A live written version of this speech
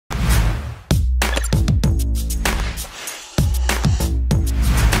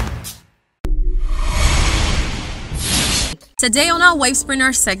Today on our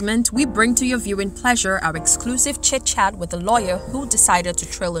Wavesplus segment, we bring to your viewing pleasure our exclusive chit-chat with a lawyer who decided to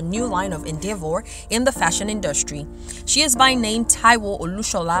trail a new line of endeavor in the fashion industry. She is by name TAIWO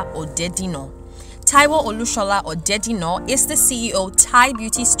ODEDINA. TAIWO ODEDINA is the CEO Tai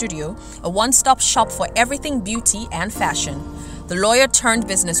Beauty Studio, a one-stop shop for everything beauty and fashion. The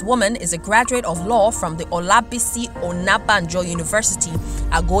lawyer-turned-businesswoman is a graduate of law from the Olabisi Onabanjo University,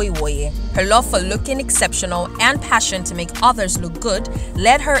 Agoiwoye. Her love for looking exceptional and passion to make others look good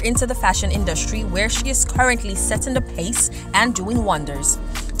led her into the fashion industry, where she is currently setting the pace and doing wonders.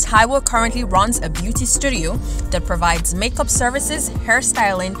 TAIWO currently runs a beauty studio that provides makeup services,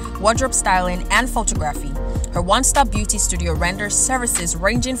 hairstyling, wardrobe styling, and photography. Her one-stop beauty studio renders services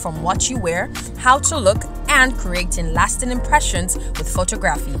ranging from what you wear, how to look, and creating lasting impressions with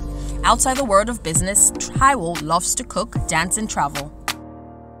photography. Outside the world of business, TAIWO loves to cook, dance, and travel.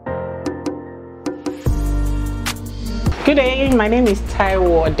 Good day, my name is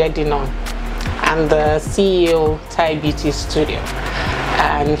TAIWO ODEDINA. I'm the CEO Tai Beauty Studio.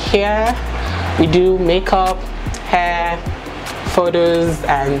 And here we do makeup, hair, photos,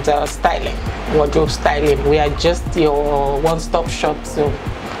 and styling, wardrobe styling. We are just your one-stop shop, so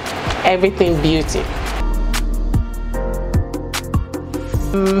everything beauty.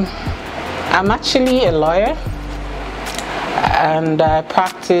 I'm actually a lawyer, and I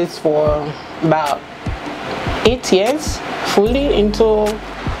practiced for about 8 years, fully into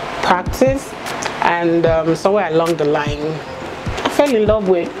practice, and somewhere along the line I fell in love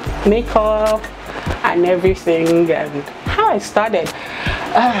with makeup and everything. And how I started,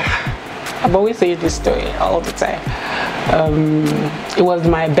 I've always said this story all the time. It was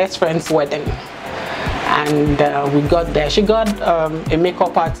my best friend's wedding, and we got there. She got a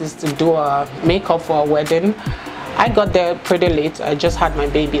makeup artist to do a makeup for a wedding. I got there pretty late. I just had my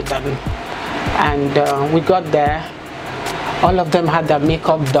baby then, and we got there. All of them had their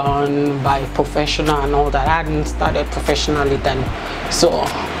makeup done by professional and all that. I hadn't started professionally then. So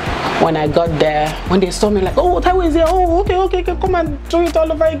when I got there, when they saw me like, oh, TAIWO is here, oh, okay, come and do it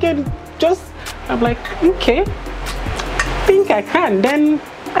all over again. I'm like, okay, I think I can. Then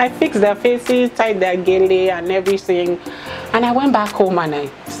I fixed their faces, tied their gele and everything. And I went back home and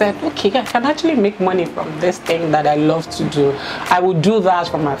I said, okay, I can actually make money from this thing that I love to do. I would do that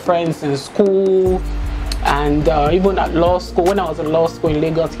for my friends in school. And even at law school, when I was in law school in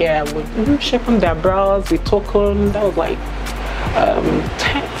Lagos here, I would shape on their brows with token. That was like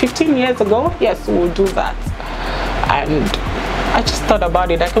 15 years ago. Yes, we'll do that. And I just thought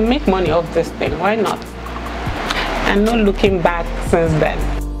about it. I can make money off this thing. Why not? And not looking back since then.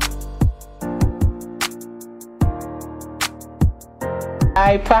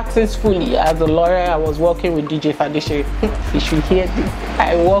 I practiced fully as a lawyer. I was working with DJ Fadishe. You should hear this.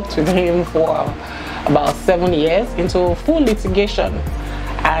 I worked with him for about 7 years into full litigation,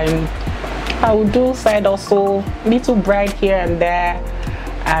 and I would do side hustle, little bride here and there,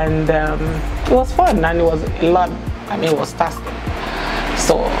 and it was fun and it was a lot. I mean, it was tasking.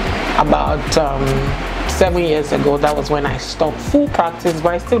 So about 7 years ago, that was when I stopped full practice,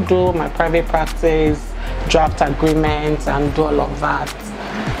 but I still do my private practice, draft agreements, and do all of that.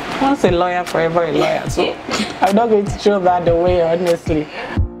 Once a lawyer, forever a lawyer. So I'm not going to show that away, honestly.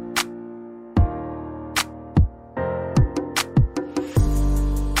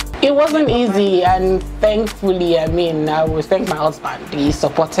 It wasn't easy, and thankfully, I mean, I would thank my husband. He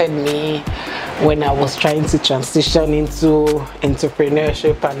supported me when I was trying to transition into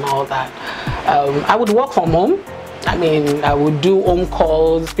entrepreneurship and all that. I would work from home. I mean, I would do home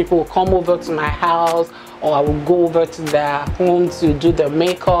calls. People would come over to my house, or I would go over to their home to do their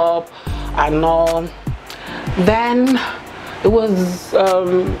makeup and all. Then it was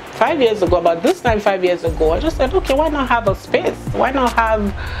 5 years ago, about this time 5 years ago, I just said, okay, why not have a space? Why not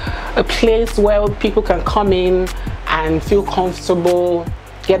have a place where people can come in and feel comfortable,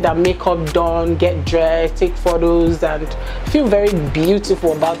 get their makeup done, get dressed, take photos, and feel very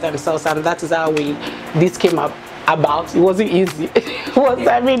beautiful about themselves. And that is how this came up about. It wasn't easy. It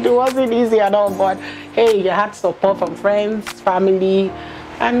wasn't easy at all, but hey, you had support from friends, family,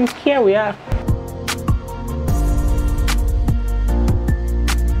 and here we are.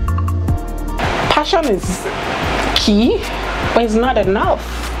 Passion is key, but it's not enough.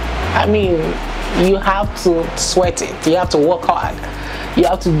 I mean, you have to sweat it. You have to work hard. You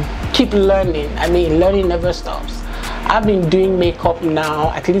have to keep learning. I mean, learning never stops. I've been doing makeup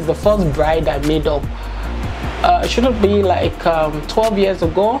now, at least the first bride I made up shouldn't be like 12 years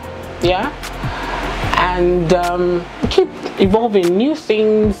ago, yeah. And keep evolving new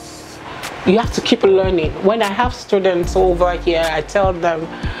things. You have to keep learning. When I have students over here, I tell them,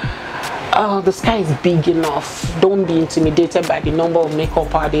 the sky is big enough. Don't be intimidated by the number of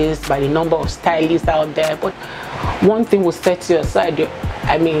makeup artists, by the number of stylists out there. But one thing will set you aside.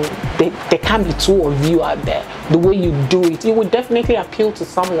 I mean, there can't be two of you out there. The way you do it, it will definitely appeal to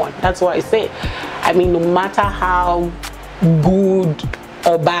someone. That's what I say. I mean, no matter how good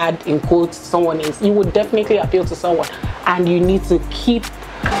or bad, in quotes, someone is, you will definitely appeal to someone. And you need to keep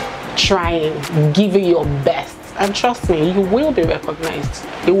trying, give it your best. And trust me, you will be recognized.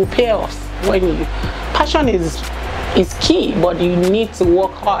 It will pay off. When you, passion is key, but you need to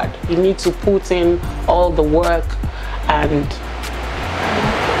work hard. You need to put in all the work, and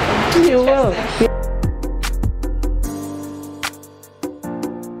you will.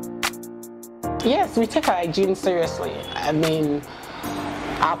 Yes, we take our hygiene seriously. I mean,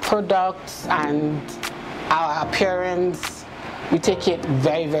 our products and our appearance, we take it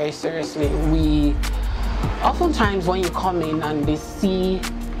very, very seriously. We oftentimes, when you come in and they see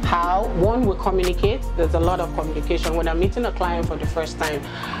how, one, we communicate. There's a lot of communication. When I'm meeting a client for the first time,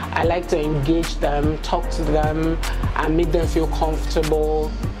 I like to engage them, talk to them, and make them feel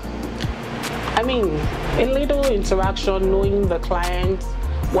comfortable. I mean, a little interaction, knowing the client,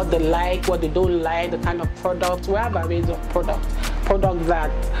 what they like, what they don't like, the kind of product. We have a range of products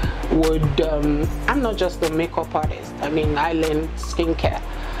that would, I'm not just a makeup artist. I mean, I learn skincare.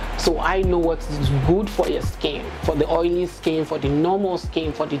 So I know what is good for your skin, for the oily skin, for the normal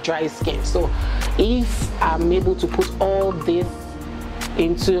skin, for the dry skin. So if I'm able to put all this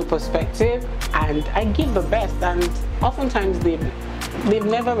into perspective, and I give the best, and oftentimes they've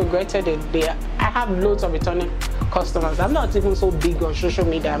never regretted it. I have loads of returning customers. I'm not even so big on social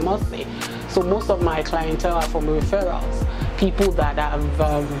media, I must say. So most of my clientele are from referrals, people that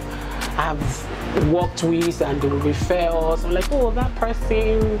have worked with, and they will refer us. I'm like, oh, that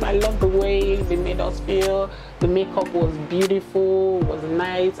person, I love the way they made us feel. The makeup was beautiful, was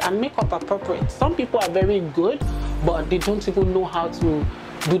nice, and makeup appropriate. Some people are very good, but they don't even know how to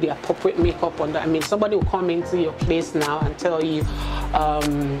do the appropriate makeup on that. I mean, somebody will come into your place now and tell you,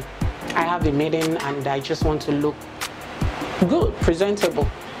 I have a meeting and I just want to look good, presentable,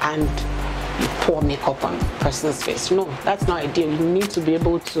 and you pour makeup on the person's face. No, that's not ideal. You need to be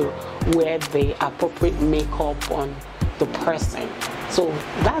able to wear the appropriate makeup on the person. So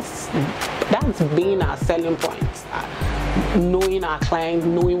that's being our selling point. Knowing our client,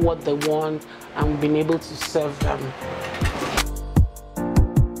 knowing what they want, and being able to serve them.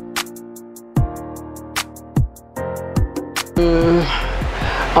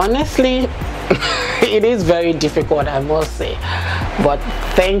 Honestly, it is very difficult, I must say, but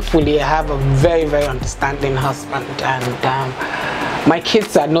thankfully I have a very, very understanding husband, and my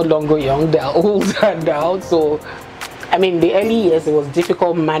kids are no longer young, they're older now. So I mean, the early years it was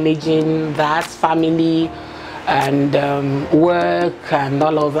difficult managing that family and work and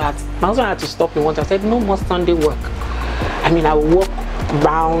all of that. My husband had to stop me once. I said, no more Sunday work. I mean, I will work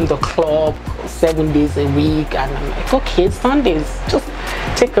round the clock 7 days a week, and I'm like, okay, it's Sundays, just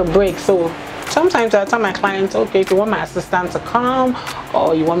take a break. So sometimes I tell my clients, okay, if you want my assistant to come,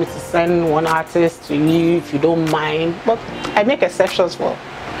 or you want me to send one artist to you, if you don't mind, but I make exceptions for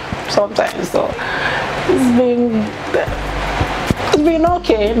sometimes. So it's been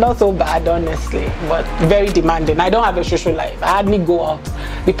okay, not so bad honestly, but very demanding. I don't have a social life. I hardly go out.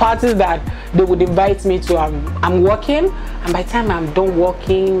 The parties that they would invite me to, I'm working, and by the time I'm done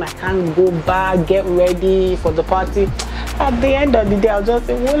working, I can't go back, get ready for the party. At the end of the day, I'll just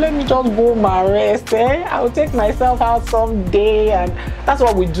say, well, let me just go my rest. I'll take myself out someday, and that's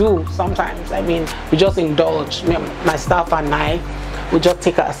what we do sometimes. I mean, we just indulge. My staff and I, we just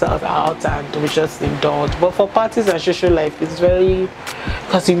take ourselves out and we just indulge. But for parties and social life, it's very,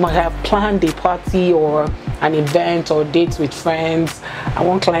 because you might have planned a party or an event or dates with friends, and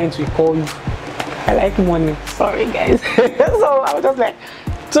one client will call you, I like money, sorry guys. So I was just like,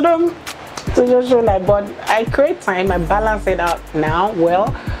 to them, to just show like, but I create time, I balance it out now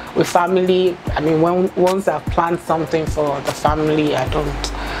well with family. I mean, once I've planned something for the family, I don't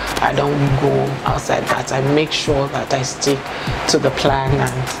go outside that. I make sure that I stick to the plan,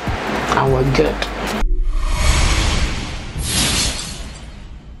 and we're good.